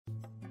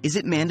Is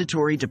it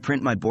mandatory to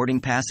print my boarding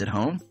pass at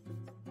home?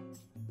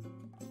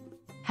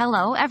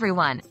 Hello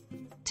everyone.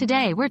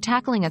 Today we're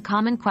tackling a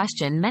common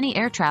question many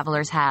air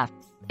travelers have.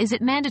 Is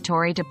it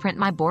mandatory to print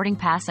my boarding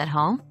pass at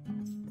home?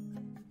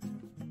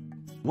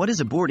 What is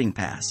a boarding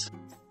pass?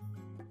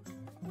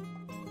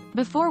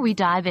 Before we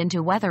dive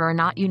into whether or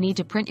not you need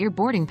to print your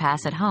boarding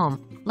pass at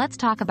home, let's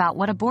talk about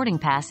what a boarding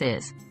pass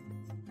is.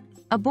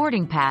 A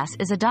boarding pass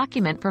is a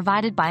document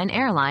provided by an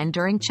airline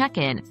during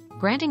check-in,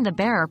 granting the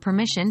bearer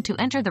permission to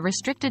enter the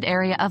restricted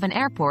area of an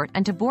airport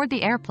and to board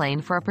the airplane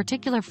for a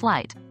particular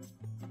flight.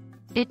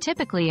 It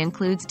typically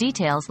includes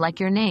details like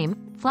your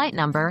name, flight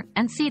number,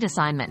 and seat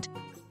assignment.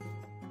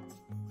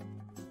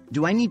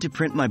 Do I need to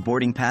print my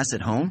boarding pass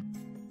at home?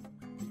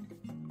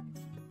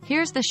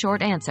 Here's the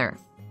short answer.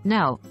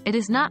 No, it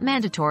is not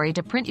mandatory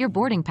to print your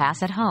boarding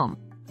pass at home.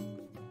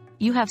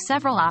 You have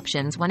several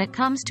options when it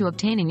comes to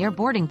obtaining your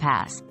boarding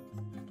pass.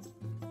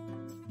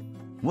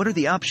 What are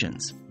the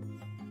options?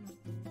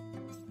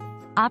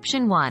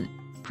 Option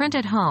 1. Print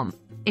at home.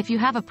 If you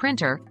have a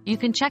printer, you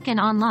can check in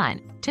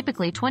online,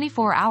 typically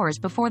 24 hours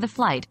before the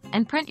flight,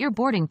 and print your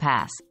boarding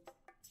pass.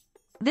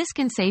 This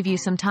can save you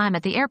some time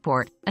at the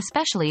airport,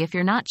 especially if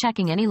you're not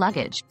checking any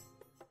luggage.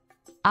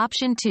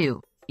 Option 2.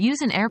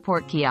 Use an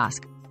airport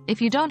kiosk.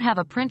 If you don't have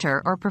a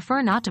printer or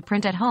prefer not to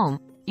print at home,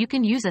 you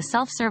can use a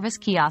self-service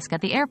kiosk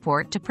at the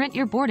airport to print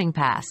your boarding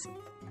pass.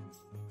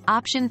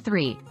 Option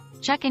 3.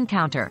 Check-in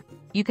counter.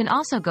 You can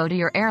also go to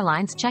your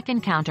airline's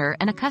check-in counter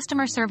and a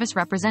customer service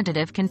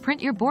representative can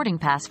print your boarding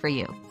pass for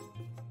you.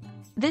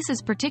 This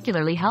is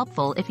particularly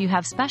helpful if you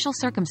have special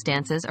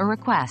circumstances or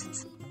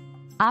requests.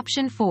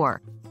 Option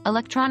 4.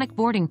 Electronic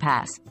boarding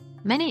pass.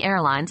 Many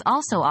airlines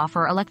also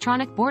offer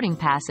electronic boarding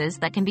passes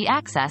that can be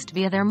accessed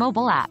via their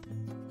mobile app.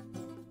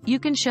 You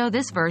can show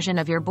this version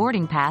of your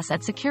boarding pass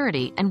at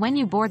security and when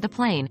you board the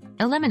plane,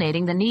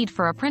 eliminating the need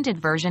for a printed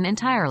version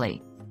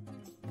entirely.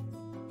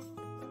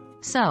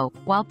 So,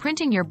 while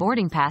printing your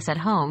boarding pass at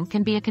home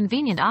can be a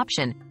convenient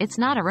option, it's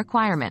not a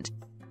requirement.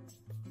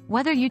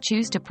 Whether you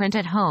choose to print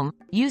at home,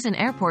 use an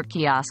airport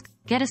kiosk,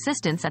 get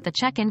assistance at the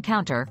check-in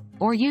counter,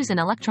 or use an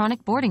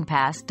electronic boarding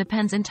pass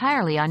depends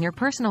entirely on your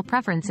personal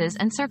preferences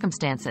and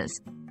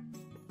circumstances.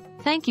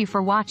 Thank you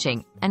for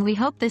watching, and we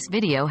hope this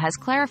video has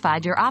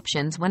clarified your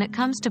options when it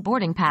comes to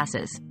boarding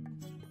passes.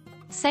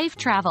 Safe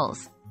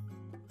travels!